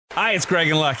Hi, it's Greg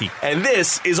and Lucky. And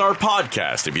this is our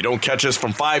podcast. If you don't catch us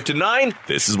from 5 to 9,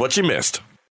 this is what you missed.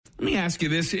 Let me ask you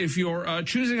this. If you're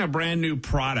choosing a brand new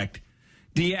product,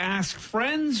 do you ask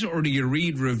friends or do you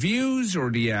read reviews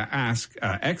or do you ask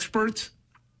experts?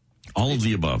 All of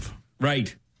the above.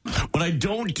 Right. What I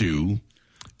don't do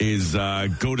is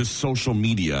go to social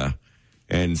media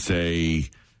and say,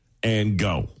 and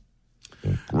go.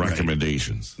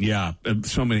 Recommendations. Right. Yeah.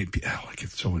 So many people. Like,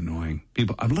 it's so annoying.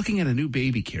 People, I'm looking at a new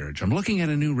baby carriage. I'm looking at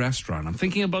a new restaurant. I'm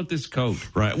thinking about this coat.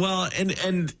 Right. Well,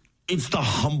 and it's the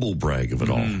humble brag of it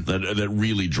all that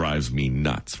really drives me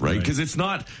nuts, right? Because it's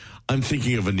not, I'm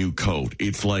thinking of a new coat.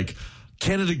 It's like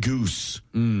Canada Goose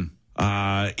in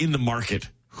the market.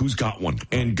 Who's got one?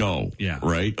 And go. Yeah.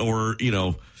 Right? Or,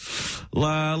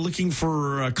 looking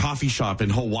for a coffee shop in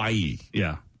Hawaii.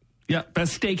 Yeah. Yeah.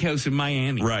 Best steakhouse in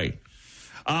Miami. Right.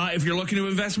 If you're looking to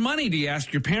invest money, do you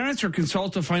ask your parents or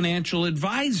consult a financial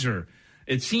advisor?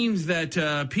 It seems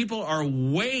that people are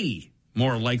way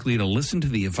more likely to listen to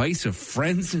the advice of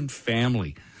friends and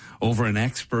family over an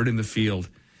expert in the field.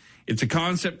 It's a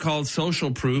concept called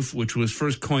social proof, which was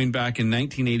first coined back in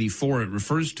 1984. It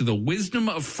refers to the wisdom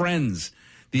of friends,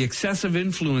 the excessive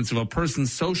influence of a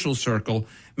person's social circle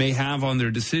may have on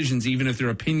their decisions, even if their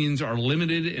opinions are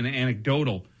limited and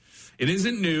anecdotal. It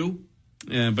isn't new.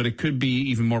 But it could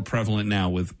be even more prevalent now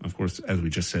with, of course, as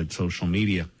we just said, social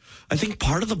media. I think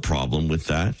part of the problem with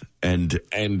that, and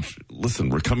listen,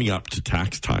 we're coming up to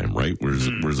tax time, right?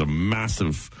 There's a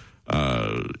massive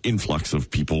influx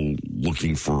of people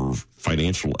looking for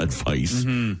financial advice,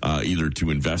 either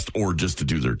to invest or just to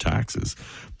do their taxes.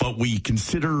 But we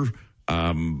consider,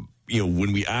 when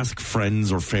we ask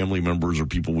friends or family members or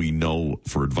people we know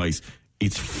for advice,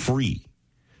 it's free.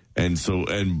 And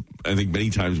I think many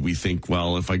times we think,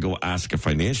 well, if I go ask a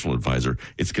financial advisor,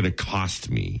 it's going to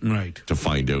cost me to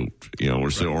find out,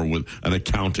 or with an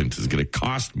accountant is going to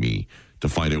cost me to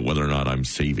find out whether or not I'm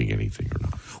saving anything or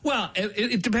not. Well,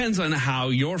 it depends on how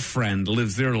your friend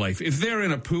lives their life. If they're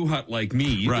in a poo hut like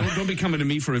me, don't be coming to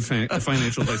me for a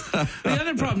financial advice. The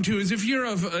other problem, too, is if you're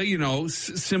of,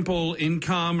 simple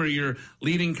income or you're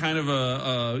leading kind of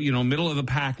a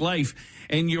middle-of-the-pack life,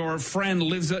 and your friend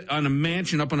lives on a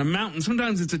mansion up on a mountain,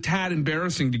 sometimes it's a tad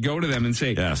embarrassing to go to them and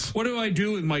say, what do I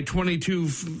do with my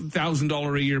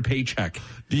 $22,000 a year paycheck?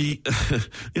 The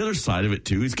other side of it,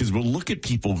 too, is because we'll look at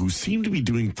people who seem to be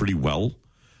doing pretty well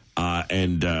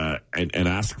and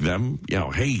ask them,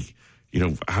 hey,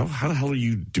 how the hell are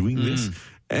you doing this?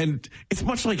 And it's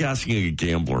much like asking a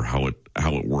gambler how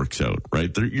it works out, right?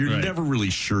 You're never really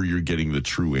sure you're getting the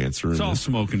true answer. It's all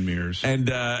smoke and mirrors. And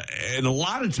a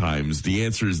lot of times the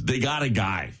answer is they got a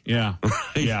guy. Yeah. Right?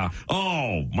 Yeah.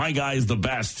 Oh, my guy's the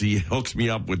best. He hooks me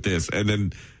up with this. And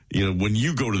then, when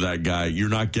you go to that guy, you're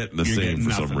not getting the same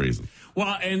for some reason.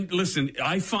 Well, and listen,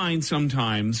 I find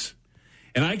sometimes,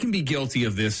 and I can be guilty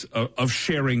of this, of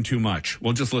sharing too much.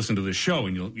 Well, just listen to this show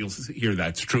and you'll hear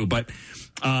that's true. But,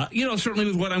 certainly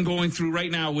with what I'm going through right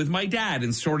now with my dad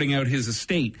and sorting out his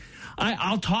estate,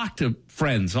 I'll talk to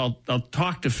friends. I'll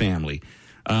talk to family.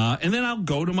 And then I'll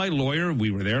go to my lawyer.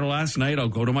 We were there last night. I'll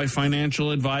go to my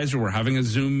financial advisor. We're having a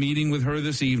Zoom meeting with her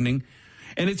this evening.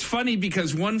 And it's funny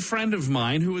because one friend of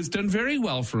mine who has done very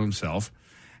well for himself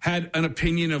had an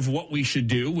opinion of what we should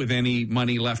do with any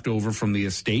money left over from the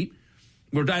estate.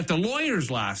 We're at the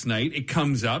lawyer's last night. It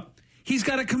comes up. He's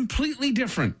got a completely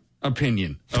different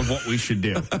opinion of what we should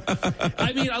do.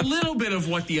 I mean, a little bit of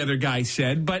what the other guy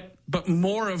said, but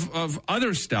more of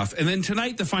other stuff. And then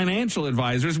tonight, the financial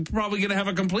advisor is probably going to have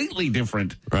a completely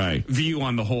different view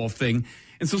on the whole thing.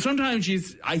 And so sometimes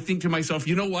I think to myself,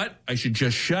 you know what? I should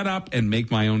just shut up and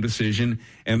make my own decision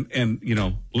and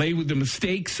lay with the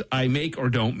mistakes I make or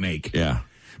don't make. Yeah.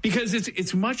 Because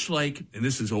it's much like, and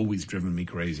this has always driven me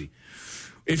crazy,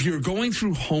 if you're going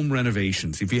through home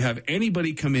renovations, if you have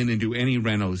anybody come in and do any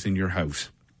renos in your house,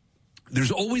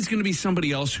 there's always going to be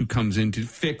somebody else who comes in to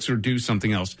fix or do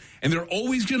something else. And they're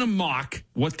always going to mock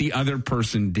what the other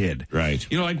person did. Right.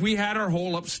 Like we had our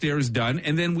whole upstairs done,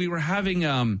 and then we were having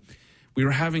new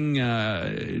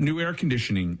air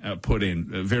conditioning put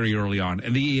in very early on.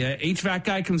 And the HVAC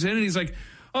guy comes in and he's like,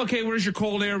 okay, where's your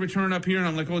cold air return up here? And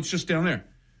I'm like, oh, it's just down there.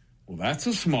 Well, that's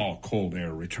a small cold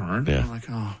air return. Yeah. I'm like,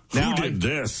 oh. Who did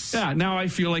this? Yeah, now I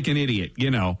feel like an idiot,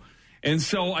 And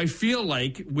so I feel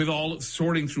like with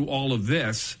sorting through all of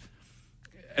this,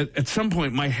 at some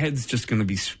point my head's just going to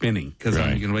be spinning because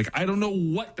I'm going to be like, I don't know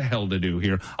what the hell to do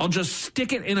here. I'll just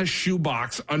stick it in a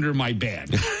shoebox under my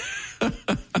bed.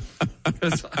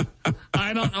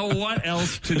 I don't know what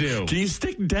else to do. Can you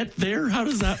stick debt there? How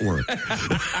does that work?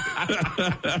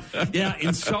 Yeah,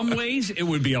 in some ways it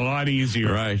would be a lot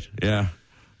easier. Right, yeah.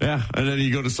 Yeah, and then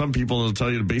you go to some people and they'll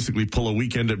tell you to basically pull a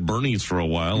weekend at Bernie's for a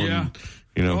while and,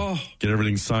 get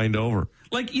everything signed over.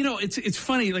 Like, it's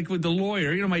funny, like with the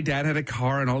lawyer, my dad had a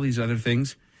car and all these other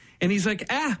things. And he's like,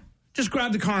 just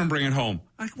grab the car and bring it home.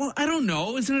 Like, well, I don't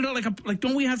know. Isn't it like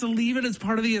don't we have to leave it as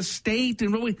part of the estate?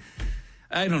 And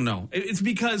I don't know. It's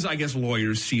because I guess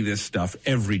lawyers see this stuff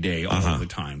every day, all the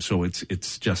time. So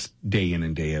it's just day in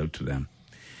and day out to them.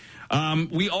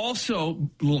 We also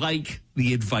like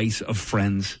the advice of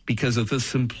friends because of the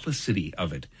simplicity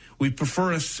of it. We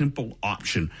prefer a simple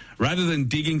option rather than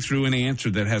digging through an answer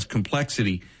that has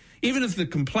complexity. Even if the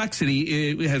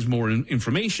complexity it has more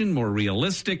information, more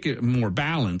realistic, more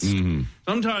balance. Mm-hmm.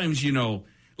 Sometimes,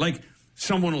 like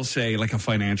someone will say, like a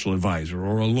financial advisor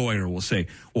or a lawyer will say,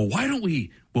 well, why don't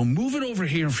we'll move it over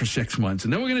here for 6 months,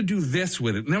 and then we're going to do this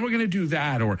with it, and then we're going to do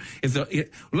that, or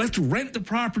let's rent the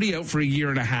property out for a year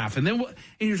and a half, and then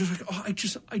and you're just like, oh,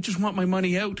 I just want my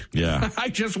money out. Yeah, I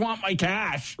just want my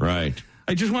cash. Right.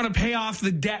 I just want to pay off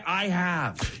the debt I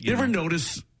have. You ever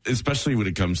notice, especially when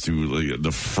it comes to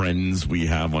the friends we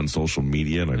have on social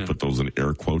media, and I put those in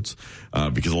air quotes,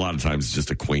 because a lot of times it's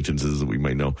just acquaintances that we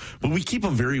might know, but we keep a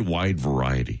very wide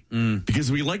variety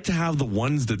because we like to have the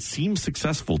ones that seem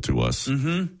successful to us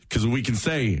because we can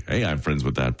say, hey, I'm friends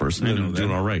with that person and I'm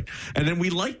doing all right. And then we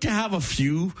like to have a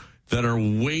few that are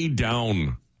way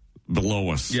down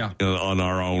below us on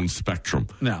our own spectrum.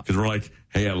 Because we're like,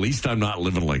 hey, at least I'm not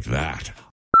living like that.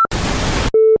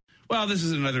 Well, this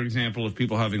is another example of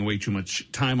people having way too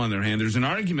much time on their hand. There's an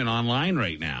argument online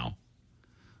right now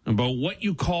about what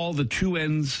you call the two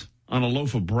ends on a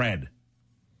loaf of bread.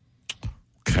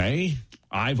 Okay.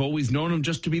 I've always known them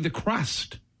just to be the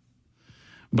crust.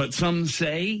 But some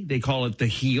say they call it the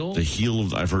heel. The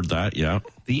heel, I've heard that, yeah.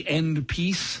 The end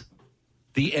piece,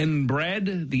 the end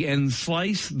bread, the end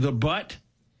slice, the butt,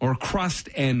 or crust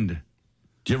end.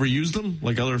 Do you ever use them,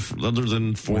 like other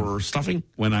than for stuffing?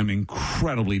 When I'm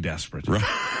incredibly desperate. Right.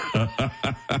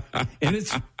 And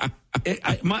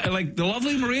like the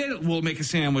lovely Maria will make a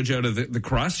sandwich out of the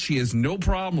crust. She has no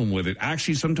problem with it.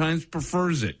 Actually, sometimes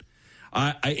prefers it.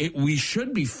 We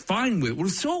should be fine with it. We're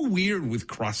so weird with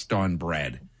crust on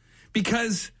bread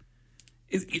because,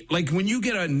 like, when you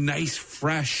get a nice,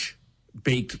 fresh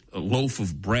baked loaf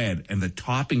of bread and the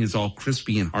topping is all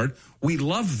crispy and hard, we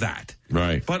love that.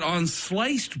 Right. But on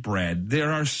sliced bread,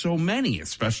 there are so many,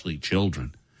 especially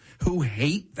children, who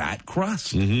hate that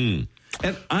crust. Mm-hmm.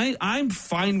 And I'm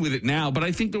fine with it now, but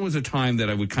I think there was a time that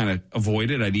I would kind of avoid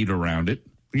it. I'd eat around it.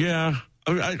 Yeah.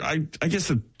 I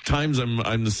guess at times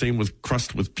I'm the same with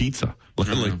crust with pizza.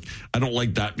 Like I don't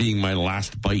like that being my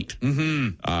last bite.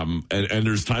 Mm-hmm. And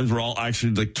there's times where I'll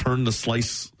actually like turn the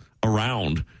slice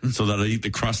around so that I eat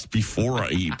the crust before I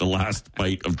eat the last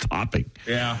bite of topping.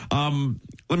 Yeah.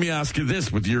 Let me ask you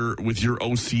this: with your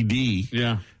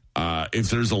OCD, if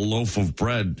there's a loaf of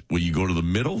bread, will you go to the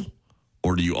middle,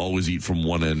 or do you always eat from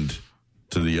one end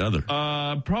to the other?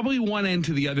 Probably one end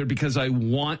to the other because I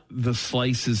want the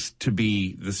slices to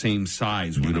be the same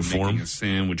size when I'm making a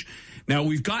sandwich. Now,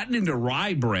 we've gotten into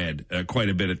rye bread quite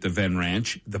a bit at the Venn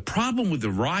Ranch. The problem with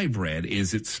the rye bread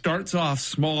is it starts off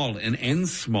small and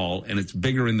ends small, and it's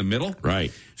bigger in the middle.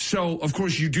 Right. So, of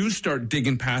course, you do start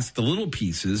digging past the little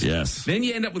pieces. Yes. Then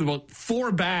you end up with about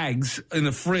 4 bags in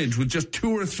the fridge with just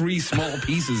 2 or 3 small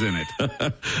pieces in it.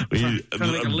 Kind of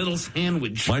like a little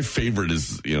sandwich. My favorite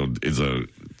is, I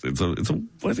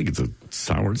think it's a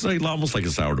sour. It's like almost like a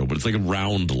sourdough, but it's like a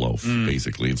round loaf,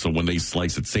 basically. And so when they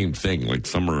slice it, same thing. Like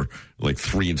some are like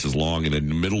 3 inches long, and then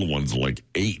the middle ones are like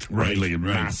 8, right? Like a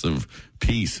massive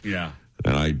piece. Yeah.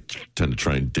 And I tend to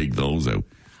try and dig those out.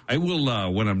 I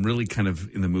will, when I'm really kind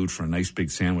of in the mood for a nice big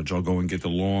sandwich, I'll go and get the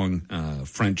long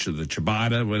French or the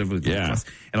ciabatta, whatever. And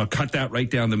I'll cut that right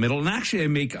down the middle. And actually, I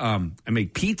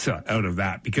make pizza out of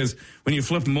that because when you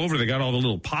flip them over, they got all the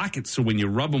little pockets. So when you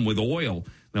rub them with oil,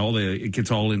 it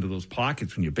gets all into those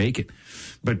pockets when you bake it.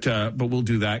 But we'll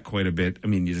do that quite a bit. I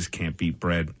mean, you just can't beat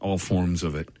bread, all forms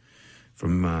of it.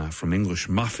 From English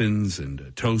muffins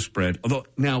and toast bread. Although,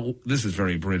 now, this is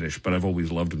very British, but I've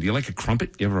always loved them. Do you like a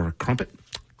crumpet? Do you ever have a crumpet?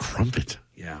 Crumpet?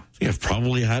 Yeah. I think I've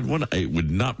probably had one. It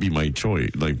would not be my choice,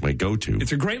 like my go-to.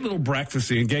 It's a great little breakfast,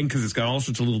 again, because it's got all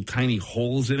sorts of little tiny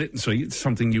holes in it. And so it's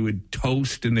something you would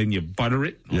toast and then you butter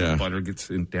it. All the butter gets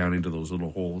down into those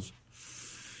little holes.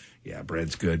 Yeah,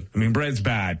 bread's good. I mean, bread's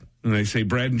bad. And they say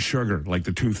bread and sugar, like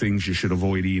the 2 things you should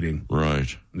avoid eating.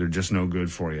 Right. They're just no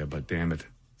good for you, but damn it.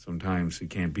 Sometimes you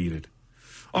can't beat it.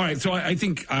 All right, so I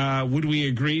think, would we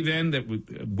agree then that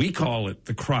we call it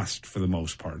the crust for the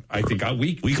most part? I think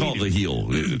we call it the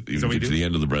heel. You get to the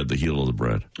end of the bread, the heel of the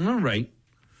bread. All right.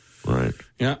 Right.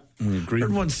 Yeah, we agree. I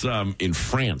heard once in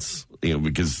France,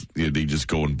 because they just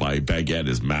go and buy baguette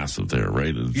is massive there,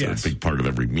 right? It's a big part of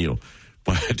every meal.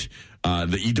 But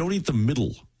that you don't eat the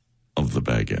middle of the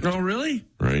baguette. Oh, really?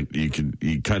 Right.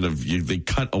 They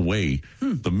cut away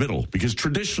the middle, because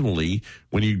traditionally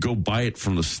when you go buy it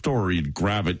from the store, you'd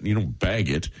grab it, you don't bag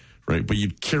it, right? But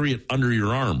you'd carry it under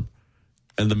your arm.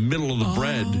 And the middle of the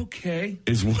bread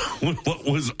is what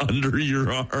was under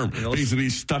your arm. Basically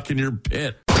stuck in your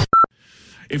pit.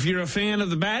 If you're a fan of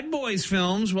the Bad Boys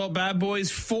films, well, Bad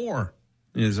Boys 4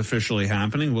 is officially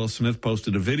happening. Will Smith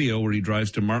posted a video where he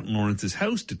drives to Martin Lawrence's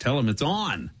house to tell him it's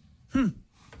on.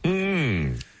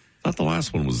 Thought the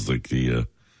last one was like the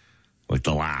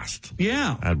last.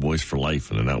 Yeah. Bad Boys for Life,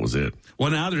 and then that was it.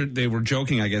 Well, now they were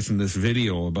joking, I guess, in this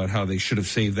video about how they should have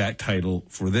saved that title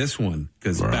for this one,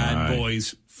 because Bad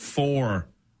Boys for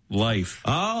Life.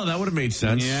 Oh, that would have made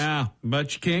sense. Yeah,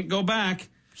 but you can't go back.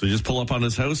 So you just pull up on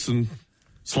his house and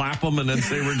slap him and then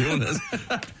say we're doing this.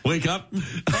 Wake up.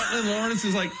 Martin Lawrence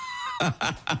is like,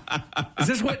 is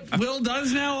this what Will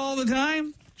does now all the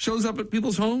time? Shows up at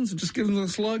people's homes and just gives them a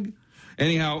slug?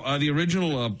 Anyhow, the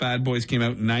original Bad Boys came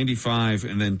out in 95,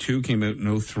 and then 2 came out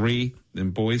in 03,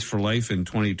 then Boys for Life in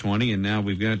 2020, and now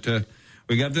we got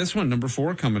this one, number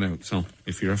 4, coming out. So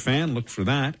if you're a fan, look for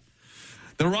that.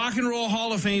 The Rock and Roll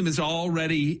Hall of Fame is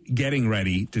already getting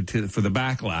ready for the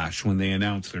backlash when they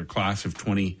announce their class of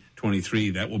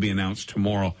 2023. That will be announced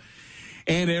tomorrow.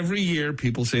 And every year,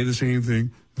 people say the same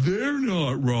thing. They're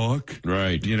not rock.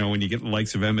 Right. You know, when you get the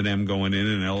likes of Eminem going in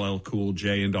and LL Cool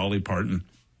J and Dolly Parton.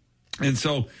 And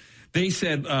so they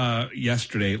said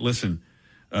yesterday, listen,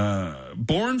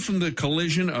 born from the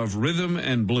collision of rhythm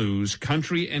and blues,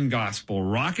 country and gospel,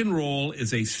 rock and roll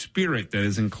is a spirit that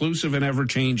is inclusive and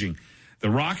ever-changing. The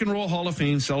Rock and Roll Hall of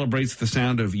Fame celebrates the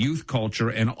sound of youth culture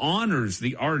and honors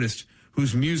the artist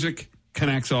whose music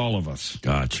connects all of us.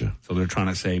 Gotcha. So they're trying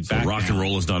to say rock and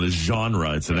roll is not a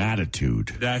genre, it's an attitude.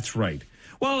 That's right.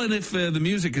 Well, and if the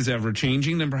music is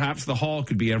ever-changing, then perhaps the hall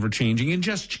could be ever-changing and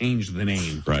just change the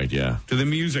name. Right, yeah. To the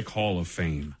Music Hall of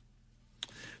Fame.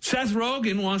 Seth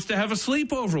Rogen wants to have a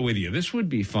sleepover with you. This would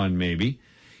be fun, maybe.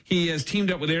 He has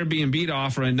teamed up with Airbnb to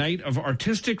offer a night of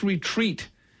artistic retreat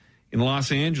in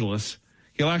Los Angeles.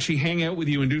 He'll actually hang out with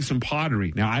you and do some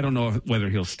pottery. Now, I don't know whether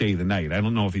he'll stay the night. I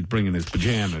don't know if he's bringing his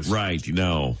pajamas. Right,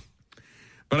 no.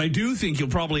 But I do think you'll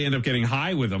probably end up getting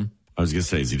high with him. I was going to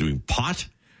say, is he doing pot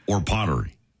or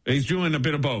pottery? He's doing a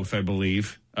bit of both, I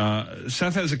believe.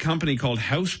 Seth has a company called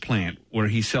Houseplant where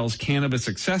he sells cannabis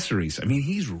accessories. I mean,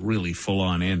 he's really full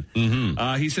on in.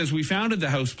 Mm-hmm. He says we founded the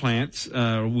Houseplants,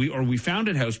 we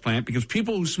founded Houseplant because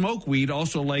people who smoke weed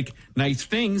also like nice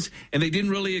things, and they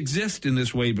didn't really exist in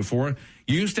this way before.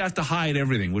 You used to have to hide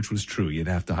everything, which was true. You'd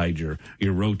have to hide your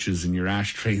roaches and your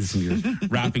ashtrays and your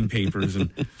wrapping papers and.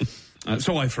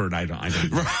 So I've heard. I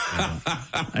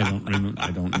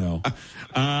don't know.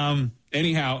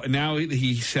 Anyhow, now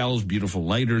he sells beautiful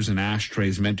lighters and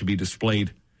ashtrays meant to be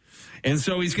displayed. And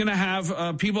so he's going to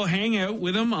have people hang out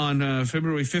with him on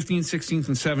February 15th, 16th,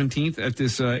 and 17th at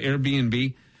this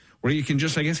Airbnb where you can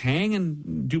just, I guess, hang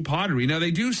and do pottery. Now, they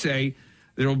do say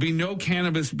there will be no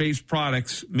cannabis-based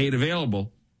products made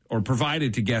available or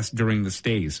provided to guests during the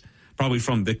stays. Probably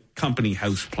from the company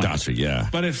Houseplant. Gotcha, yeah.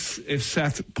 But if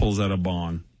Seth pulls out a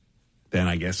bong, then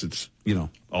I guess it's,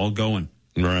 all going.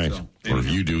 Right. So, or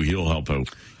if you do, he'll help out.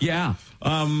 Yeah.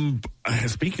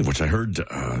 Speaking of which, I heard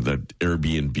that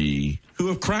Airbnb, who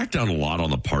have cracked down a lot on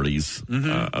the parties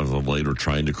as of late, or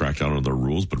trying to crack down on their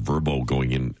rules, but Vrbo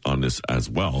going in on this as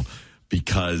well.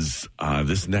 Because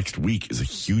this next week is a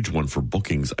huge one for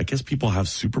bookings. I guess people have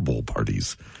Super Bowl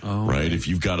parties, right? If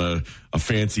you've got a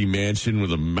fancy mansion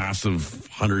with a massive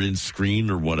 100-inch screen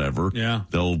or whatever,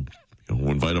 they'll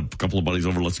invite a couple of buddies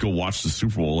over. Let's go watch the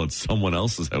Super Bowl at someone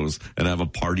else's house and have a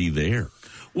party there.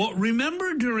 Well,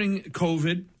 remember during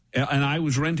COVID, and I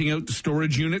was renting out the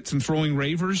storage units and throwing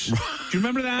ravers. Do you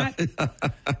remember that?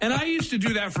 And I used to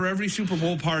do that for every Super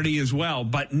Bowl party as well.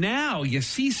 But now you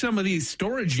see some of these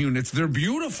storage units, they're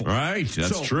beautiful. Right,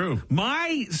 that's true.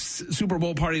 My Super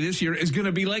Bowl party this year is going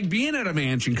to be like being at a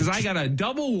mansion because I got a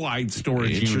double wide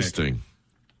storage unit. Interesting.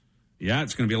 Yeah,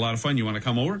 it's going to be a lot of fun. You want to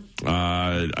come over?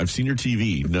 I've seen your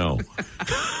TV. No.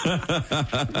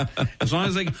 As long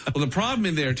as the problem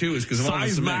in there too is because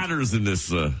size matters in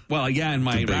this. And my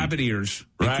debate. Rabbit ears.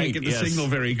 They can't get the signal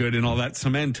very good in all that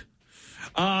cement.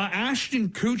 Ashton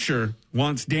Kutcher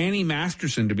wants Danny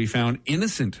Masterson to be found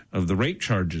innocent of the rape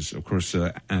charges. Of course,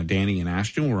 Danny and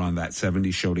Ashton were on that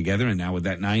 70s show together, and now with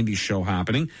that 90s show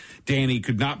happening, Danny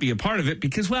could not be a part of it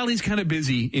because, he's kind of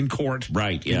busy in court.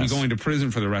 Right, He'll be going to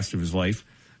prison for the rest of his life.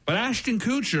 But Ashton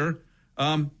Kutcher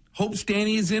hopes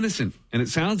Danny is innocent, and it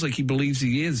sounds like he believes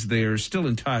he is. They're still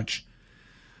in touch.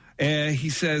 He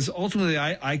says, ultimately,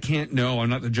 I can't know. I'm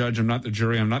not the judge. I'm not the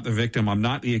jury. I'm not the victim. I'm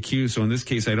not the accused. So in this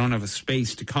case, I don't have a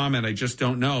space to comment. I just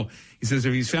don't know. He says,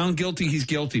 if he's found guilty, he's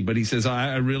guilty. But he says,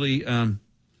 I really,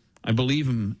 I believe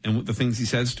him and the things he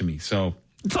says to me. So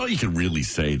it's all you can really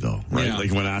say, though, right? Yeah.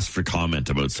 Like when asked for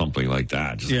comment about something like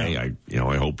that, just, hey,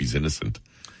 I hope he's innocent.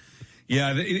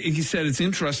 Yeah, he said it's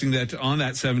interesting that on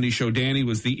that 70s show, Danny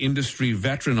was the industry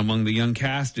veteran among the young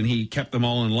cast, and he kept them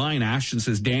all in line. Ashton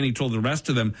says Danny told the rest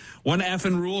of them, one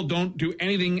effing rule, don't do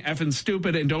anything effing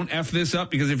stupid, and don't F this up,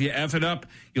 because if you F it up,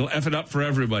 you'll F it up for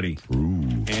everybody. Ooh.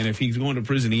 And if he's going to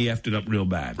prison, he F'd it up real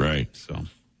bad. Right. So,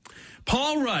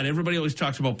 Paul Rudd, everybody always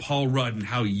talks about Paul Rudd and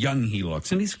how young he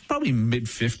looks, and he's probably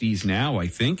mid-50s now, I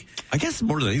think. I guess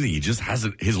more than anything,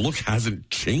 his look hasn't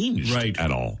changed at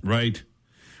all. Right.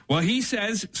 Well, he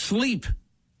says sleep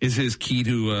is his key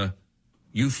to a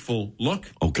youthful look.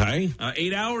 Okay.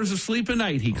 8 hours of sleep a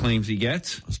night, he claims he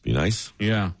gets. Must be nice.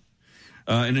 Yeah.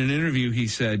 In an interview, he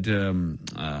said, the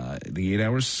 8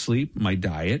 hours of sleep, my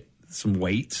diet, some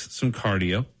weights, some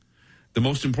cardio. The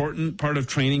most important part of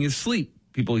training is sleep.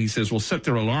 People, he says, will set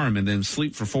their alarm and then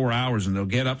sleep for 4 hours, and they'll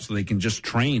get up so they can just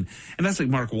train. And that's like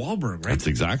Mark Wahlberg, right? That's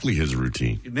exactly his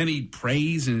routine. And then he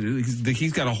prays, and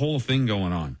he's got a whole thing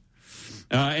going on.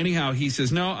 Anyhow, he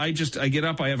says, no, I get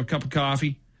up, I have a cup of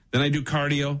coffee, then I do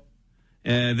cardio,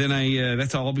 and then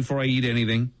that's all before I eat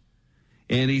anything.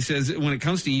 And he says, when it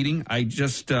comes to eating, I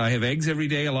have eggs every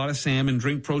day, a lot of salmon,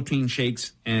 drink protein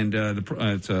shakes, and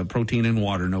it's protein and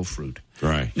water, no fruit.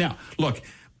 Right. Now, look,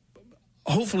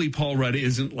 hopefully Paul Rudd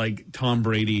isn't like Tom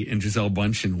Brady and Gisele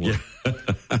Bündchen were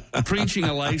preaching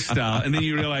a lifestyle, and then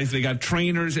you realize they got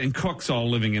trainers and cooks all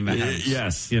living in the house.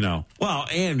 Yes. You know. Well,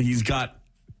 and he's got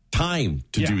time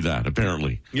to do that,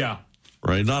 apparently. Yeah.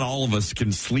 Right? Not all of us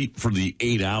can sleep for the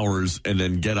 8 hours and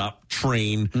then get up,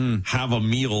 train, have a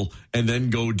meal, and then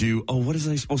go do, what is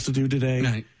I supposed to do today?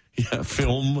 Right. Yeah,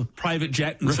 film. Private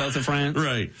jet in the south of France.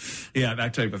 Right. Yeah,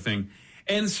 that type of thing.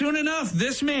 And soon enough,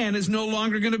 this man is no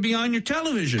longer going to be on your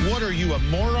television. What are you, a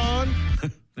moron?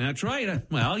 That's right.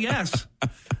 Well, yes.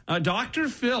 Dr.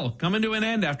 Phil coming to an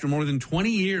end after more than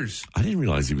 20 years. I didn't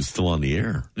realize he was still on the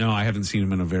air. No, I haven't seen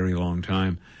him in a very long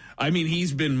time. I mean,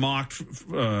 he's been mocked,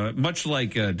 much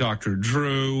like Dr.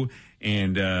 Drew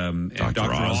and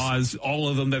Dr. Oz, all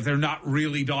of them, that they're not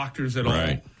really doctors at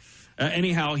all.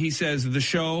 Anyhow, he says the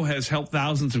show has helped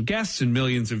thousands of guests and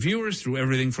millions of viewers through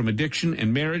everything from addiction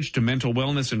and marriage to mental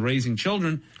wellness and raising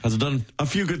children. Has done a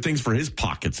few good things for his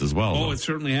pockets as well. Oh, though. it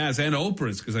certainly has. And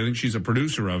Oprah's, because I think she's a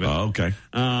producer of it. Oh, okay.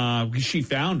 She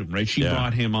found him, right? She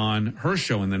brought him on her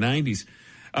show in the 90s.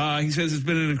 He says, it's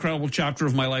been an incredible chapter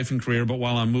of my life and career, but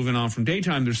while I'm moving on from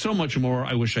daytime, there's so much more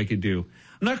I wish I could do.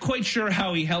 I'm not quite sure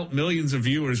how he helped millions of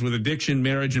viewers with addiction,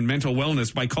 marriage, and mental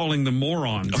wellness by calling them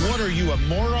morons. What are you, a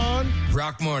moron?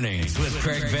 Rock Mornings with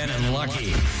Craig Venn and Lucky.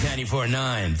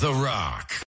 94.9 The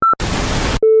Rock.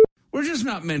 We're just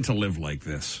not meant to live like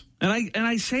this. And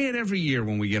I say it every year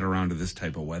when we get around to this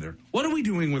type of weather. What are we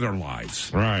doing with our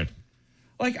lives? Right.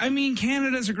 Like, I mean,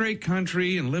 Canada's a great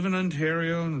country, and live in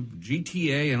Ontario and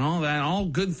GTA and all that, all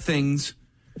good things.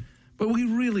 But we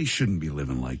really shouldn't be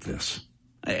living like this.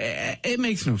 It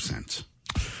makes no sense.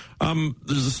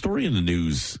 There's a story in the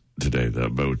news today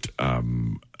about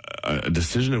a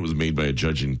decision that was made by a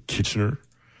judge in Kitchener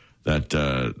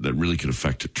that really could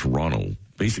affect Toronto,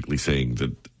 basically saying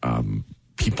that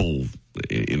people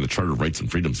in the Charter of Rights and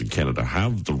Freedoms in Canada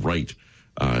have the right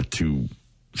to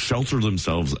shelter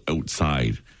themselves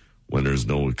outside when there's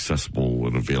no accessible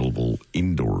and available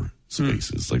indoor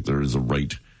spaces. Like there is a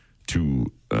right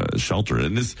to shelter.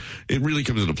 And it really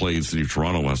comes into play. The city of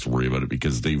Toronto has to worry about it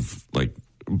because they've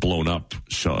blown up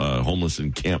homeless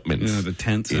encampments, the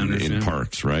tent in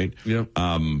parks, right? Yep.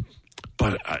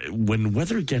 But when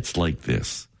weather gets like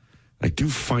this, I do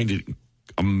find it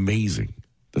amazing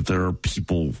that there are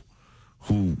people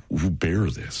who bear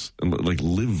this and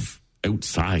live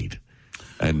outside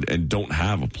and don't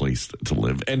have a place to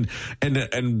live. And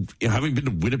having been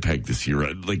to Winnipeg this year,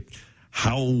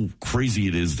 how crazy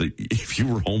it is that if you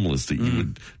were homeless that you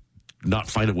would not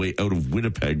find a way out of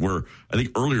Winnipeg, where I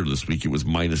think earlier this week it was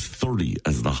minus 30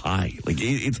 as the high.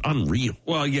 It's unreal.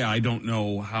 Well, yeah, I don't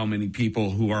know how many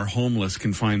people who are homeless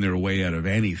can find their way out of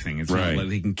anything. It's not like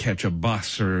they can catch a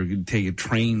bus or take a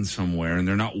train somewhere, and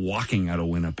they're not walking out of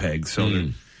Winnipeg. So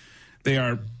they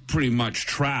are pretty much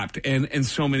trapped. And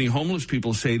so many homeless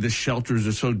people say the shelters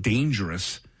are so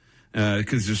dangerous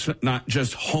because there's not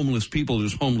just homeless people,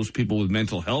 there's homeless people with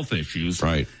mental health issues.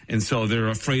 Right. And so they're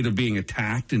afraid of being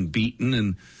attacked and beaten.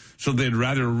 And So they'd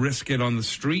rather risk it on the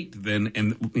street than,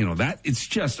 and you know, that it's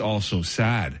just also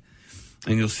sad.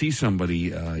 And you'll see somebody,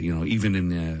 you know, even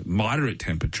in moderate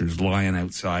temperatures lying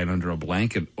outside under a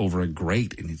blanket over a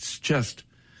grate. And it's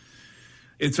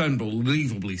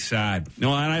unbelievably sad.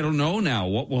 No, and I don't know now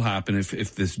what will happen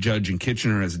if this judge in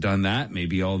Kitchener has done that.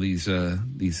 Maybe all these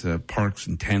parks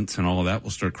and tents and all of that will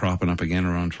start cropping up again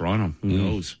around Toronto. Who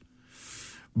knows?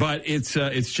 But it's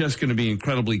just going to be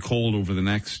incredibly cold over the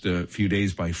next few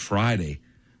days by Friday,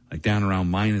 like down around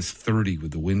minus 30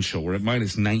 with the wind chill. We're at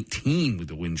minus 19 with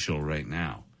the wind chill right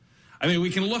now. I mean, we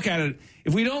can look at it.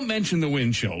 If we don't mention the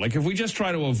wind chill, like if we just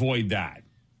try to avoid that,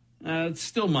 it's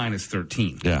still minus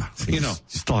 13. Yeah. You know. You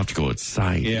still have to go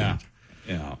outside. Yeah.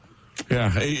 Yeah.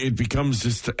 It becomes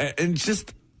just, and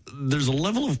just, there's a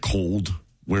level of cold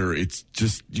where it's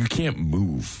just, you can't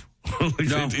move. Like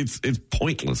No. It's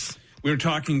pointless. We were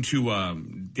talking to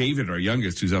David, our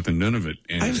youngest, who's up in Nunavut.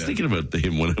 And, I was thinking about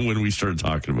him when we started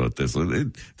talking about this.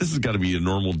 This has got to be a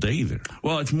normal day there.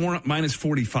 well, it's more minus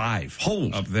 45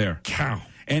 up there. Cow.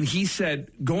 And he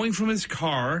said, going from his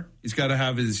car, he's got to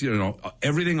have his, you know,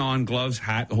 everything on, gloves,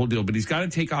 hat, the whole deal. But he's got to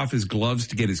take off his gloves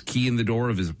to get his key in the door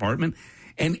of his apartment.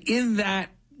 And in that,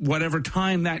 whatever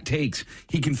time that takes,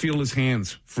 he can feel his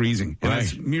hands freezing. And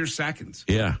that's mere seconds.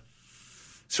 Yeah.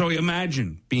 So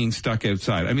imagine being stuck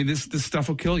outside. I mean, this stuff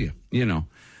will kill you, you know.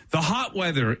 The hot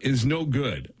weather is no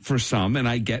good for some, and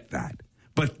I get that.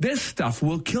 But this stuff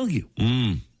will kill you.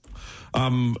 And,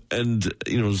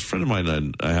 you know, there's a friend of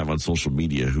mine I have on social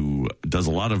media who does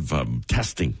a lot of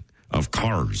testing of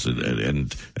cars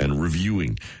and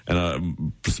reviewing,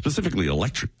 and specifically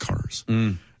electric cars.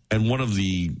 And one of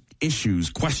the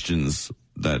questions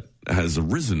that has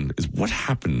arisen is what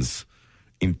happens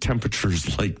in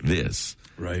temperatures like this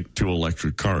to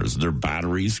electric cars? Their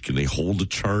batteries, can they hold a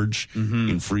charge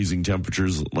in freezing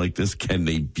temperatures like this? Can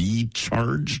they be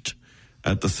charged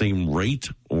at the same rate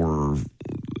or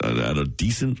at a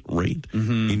decent rate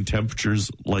in temperatures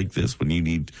like this when you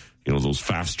need, you know, those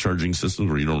fast charging systems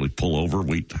where you don't really pull over,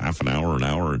 wait half an hour, and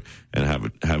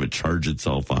have it charge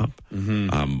itself up? You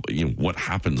know, what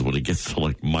happens when it gets to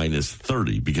like minus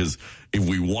 30? Because if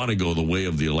we want to go the way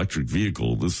of the electric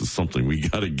vehicle, this is something we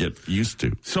got to get used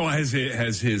to. So has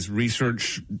his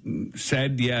research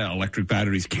said, electric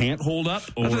batteries can't hold up?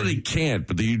 Or Not that they can't,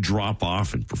 but they drop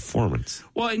off in performance.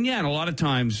 Well, and a lot of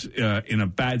times in a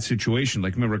bad situation,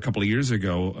 like remember a couple of years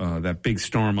ago, that big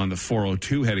storm on the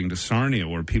 402 heading to Sarnia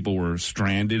where people were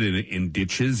stranded in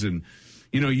ditches. And,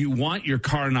 you know, you want your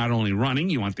car not only running,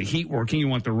 you want the heat working, you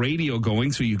want the radio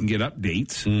going so you can get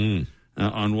updates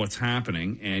on what's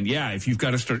happening. And, if you've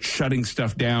got to start shutting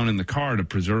stuff down in the car to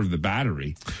preserve the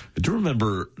battery. I do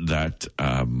remember that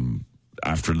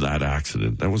after that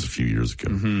accident, that was a few years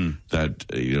ago, that,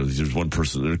 you know, there's one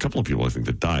person, there were a couple of people, I think,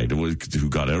 that died who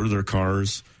got out of their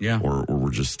cars or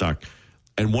were just stuck.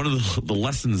 And one of the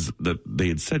lessons that they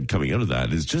had said coming out of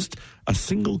that is just a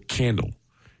single candle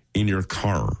in your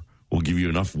car will give you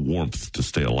enough warmth to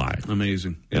stay alive.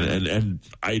 Amazing. And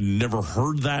I never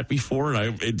heard that before,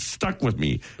 and it stuck with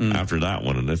me after that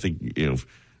one. And I think, you know,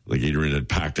 like Adrian had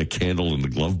packed a candle in the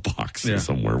glove box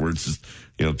somewhere, where it's just,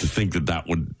 you know, to think that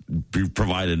would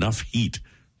provide enough heat,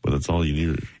 but that's all you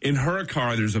needed. In her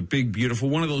car, there's a big, beautiful,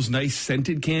 one of those nice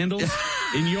scented candles.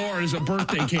 In yours, a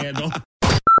birthday candle.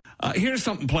 Here's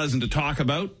something pleasant to talk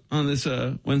about on this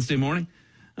Wednesday morning.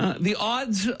 The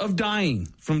odds of dying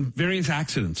from various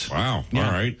accidents. Wow. Yeah.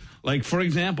 All right. Like, for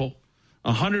example,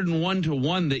 101 to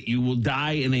 1 that you will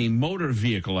die in a motor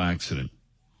vehicle accident.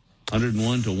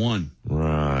 101 to 1.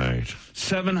 Right.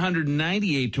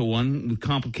 798 to 1 with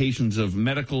complications of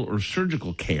medical or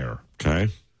surgical care. Okay.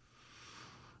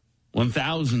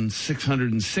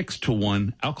 1,606 to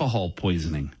 1 alcohol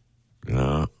poisoning.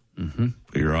 Yeah.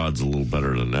 Your odds a little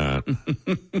better than that.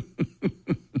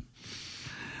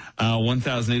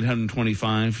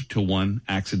 1,825 to 1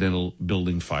 accidental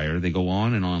building fire. They go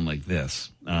on and on like this.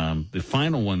 The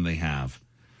final one they have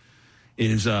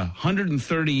is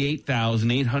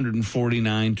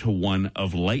 138,849 to 1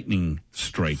 of lightning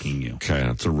striking you. Okay,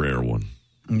 that's a rare one.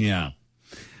 Yeah.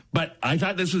 But I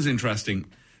thought this was interesting.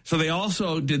 So they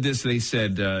also did this. They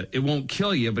said, it won't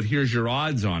kill you, but here's your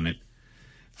odds on it.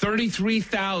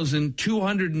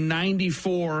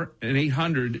 33,294 and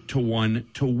 800 to 1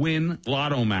 to win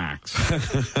Lotto Max.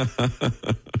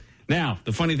 Now,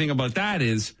 the funny thing about that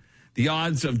is the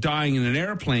odds of dying in an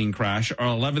airplane crash are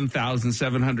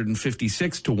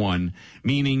 11,756 to 1,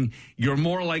 meaning you're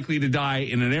more likely to die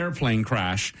in an airplane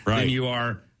crash than you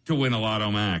are to win a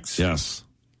Lotto Max. Yes.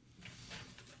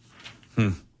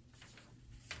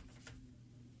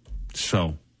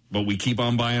 So, but we keep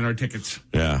on buying our tickets.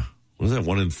 Yeah. what was that?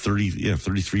 1 in 30,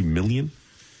 33 million?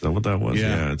 Is that what that was?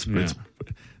 Yeah. It's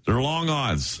they're long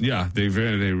odds. Yeah, they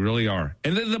really are.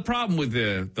 And then the problem with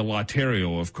the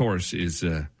Lotterio, of course, is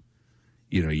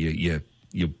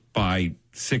you buy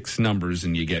 6 numbers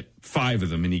and you get 5 of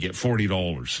them and you get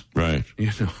 $40. Right.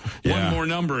 One more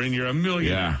number and you're a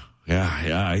millionaire.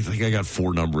 Yeah. I think I got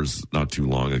 4 numbers not too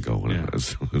long ago. And it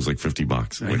was like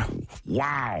 $50. Like,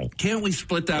 wow. Can't we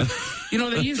split that?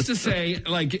 They used to say,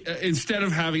 like, instead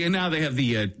of having, and now they have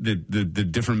the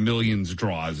different millions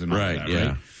draws and all that,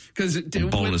 right? Because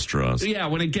bonus draws. Yeah,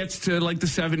 when it gets to like the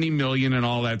 70 million and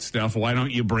all that stuff, why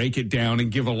don't you break it down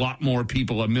and give a lot more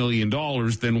people $1 million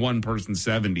than one person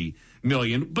 70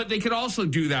 million? But they could also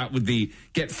do that with the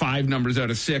get 5 numbers out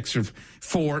of 6 or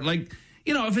 4. Like,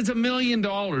 if it's $1 million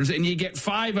and you get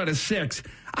 5 out of 6,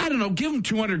 I don't know, give them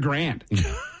 $200,000.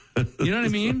 You know what I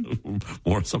mean?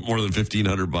 Something more than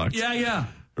 $1,500. Yeah.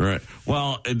 Right.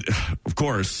 Well, of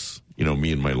course,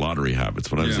 me and my lottery habits.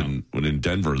 When I was in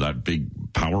Denver, that big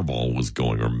Powerball was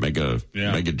going, or mega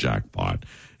jackpot.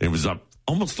 It was up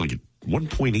almost like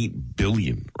 1.8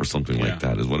 billion or something like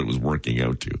that is what it was working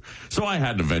out to. So I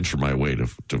had to venture my way to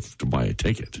buy a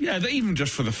ticket. Yeah, even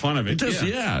just for the fun of it. And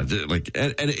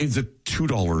it's a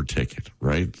 $2 ticket,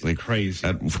 right? Like crazy for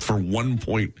I think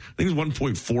it's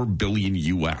 1.4 billion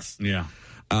US. Yeah.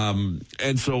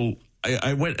 And so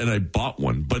I went and I bought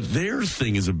one, but their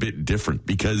thing is a bit different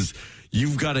because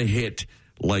you've got to hit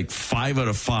like 5 out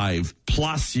of 5,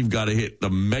 plus you've got to hit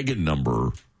the mega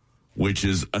number, which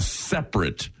is a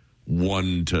separate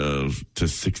 1 to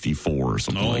 64 or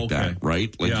something like that,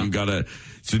 right? Like you got to,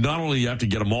 so not only you have to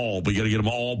get them all, but you got to get them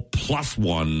all plus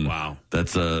 1. Wow.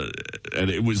 And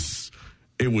it was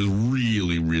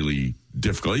really, really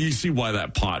difficult. You see why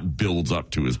that pot builds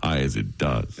up to as high as it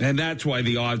does. And that's why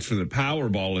the odds for the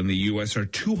Powerball in the U.S. are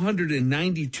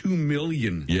 292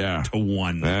 million to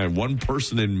 1. One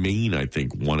person in Maine, I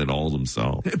think, won it all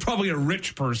themselves. Probably a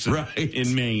rich person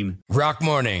in Maine. Rock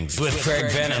Mornings with Craig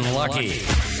Venn and Lucky.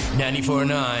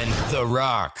 94.9 The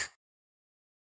Rock.